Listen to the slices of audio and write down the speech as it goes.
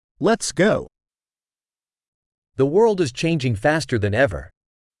Let's go. The world is changing faster than ever.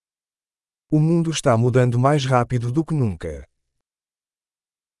 O mundo está mudando mais rápido do que nunca.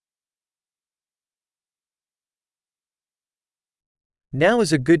 Now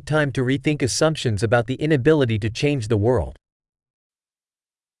is a good time to rethink assumptions about the inability to change the world.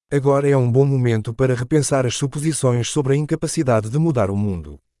 Agora é um bom momento para repensar as suposições sobre a incapacidade de mudar o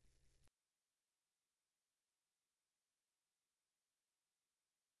mundo.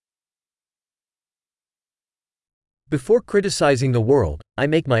 Before criticizing the world, I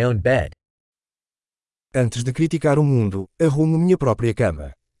make my own bed. Antes de criticar o mundo, arrumo minha própria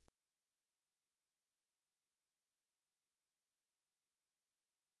cama.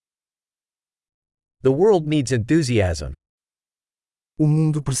 The world needs enthusiasm. O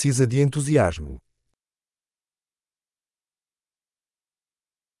mundo precisa de entusiasmo.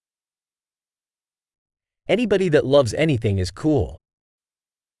 Anybody that loves anything is cool.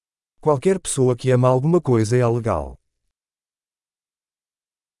 Qualquer pessoa que ama alguma coisa é legal.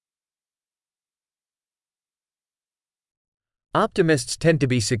 Optimists tend to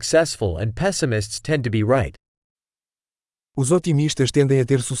be successful and pessimists tend to be right. Os otimistas tendem a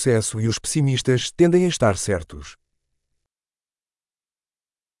ter sucesso e os pessimistas tendem a estar certos.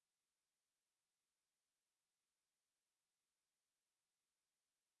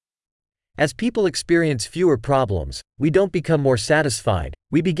 As people experience fewer problems, we don't become more satisfied,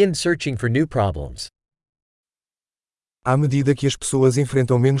 we begin searching for new problems. À medida que as pessoas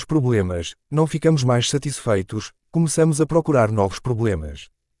enfrentam menos problemas, não ficamos mais satisfeitos, começamos a procurar novos problemas.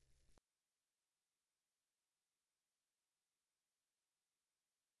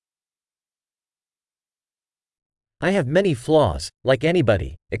 I have many flaws, like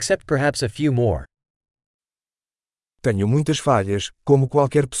anybody, except perhaps a few more. Tenho muitas falhas, como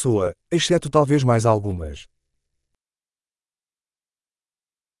qualquer pessoa, exceto talvez mais algumas.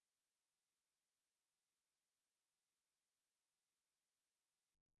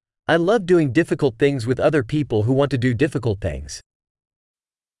 I love doing difficult things with other people who want to do difficult things.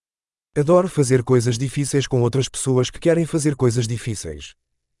 Adoro fazer coisas difíceis com outras pessoas que querem fazer coisas difíceis.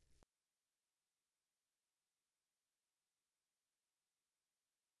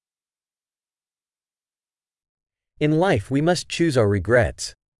 In life we must choose our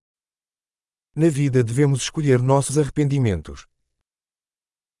regrets. Na vida devemos escolher nossos arrependimentos.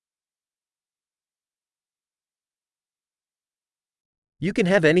 You can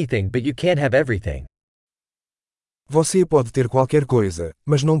have anything but you can't have everything. Você pode ter qualquer coisa,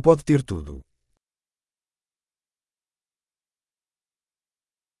 mas não pode ter tudo.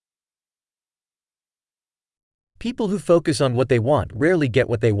 People who focus on what they want rarely get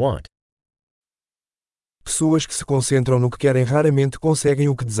what they want. Pessoas que se concentram no que querem raramente conseguem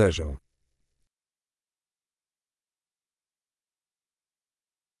o que desejam.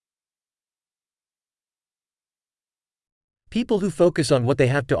 People who focus on what they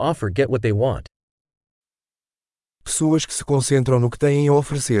have to offer get what they want. Pessoas que se concentram no que têm a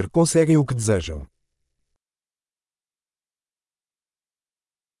oferecer conseguem o que desejam.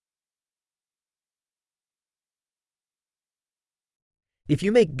 If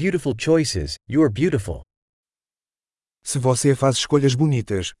you make beautiful choices, you are beautiful. Se você faz escolhas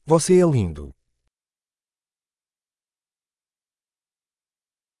bonitas, você é lindo.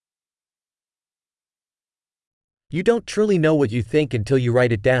 You don't truly know what you think until you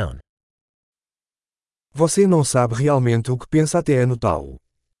write it down. Você não sabe realmente o que pensa até anotá-lo.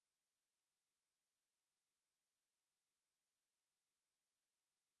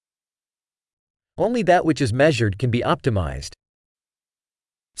 Only that which is measured can be optimized.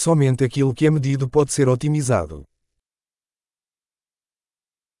 Somente aquilo que é medido pode ser otimizado.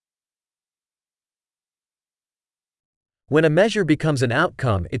 When a measure becomes an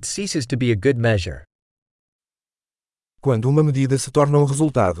outcome, it ceases to be a good measure. Quando uma medida se torna um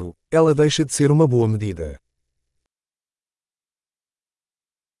resultado, ela deixa de ser uma boa medida.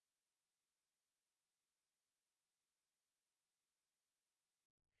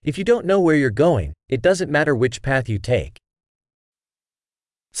 If you don't know where you're going, it doesn't matter which path you take.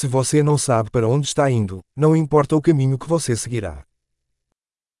 Se você não sabe para onde está indo, não importa o caminho que você seguirá.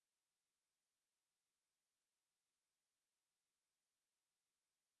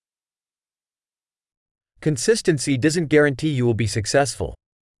 Consistency doesn't guarantee you will be successful.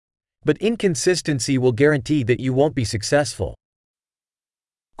 But inconsistency will guarantee that you won't be successful.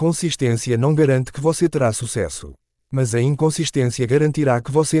 Consistência não garante que você terá sucesso. Mas a inconsistência garantirá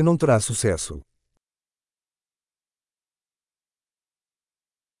que você não terá sucesso.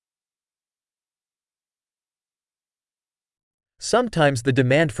 Sometimes the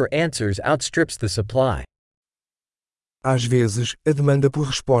demand for answers outstrips the supply. Às vezes, a demanda por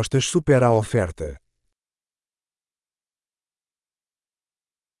respostas supera a oferta.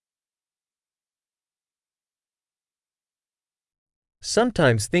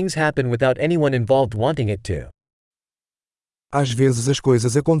 Sometimes things happen without anyone involved wanting it to. Às vezes as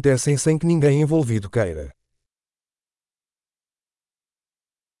coisas acontecem sem que ninguém envolvido queira.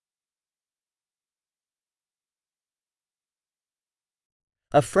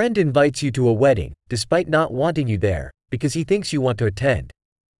 A friend invites you to a wedding, despite not wanting you there, because he thinks you want to attend.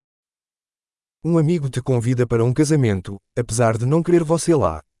 Um amigo te convida para um casamento, apesar de não querer você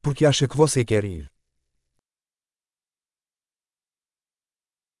lá, porque acha que você quer ir.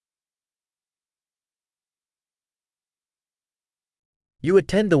 You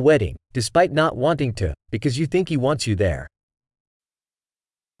attend the wedding, despite not wanting to, because you think he wants you there.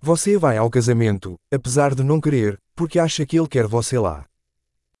 Você vai ao casamento, apesar de não querer, porque acha que ele quer você lá.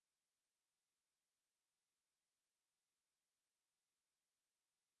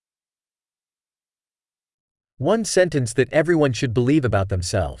 One sentence that everyone should believe about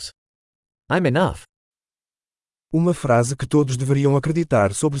themselves. I'm enough. Uma frase que todos deveriam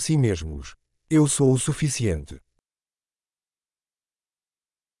acreditar sobre si mesmos. Eu sou o suficiente.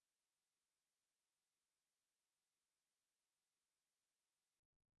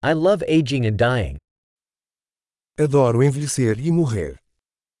 I love aging and dying. Adoro envelhecer e morrer.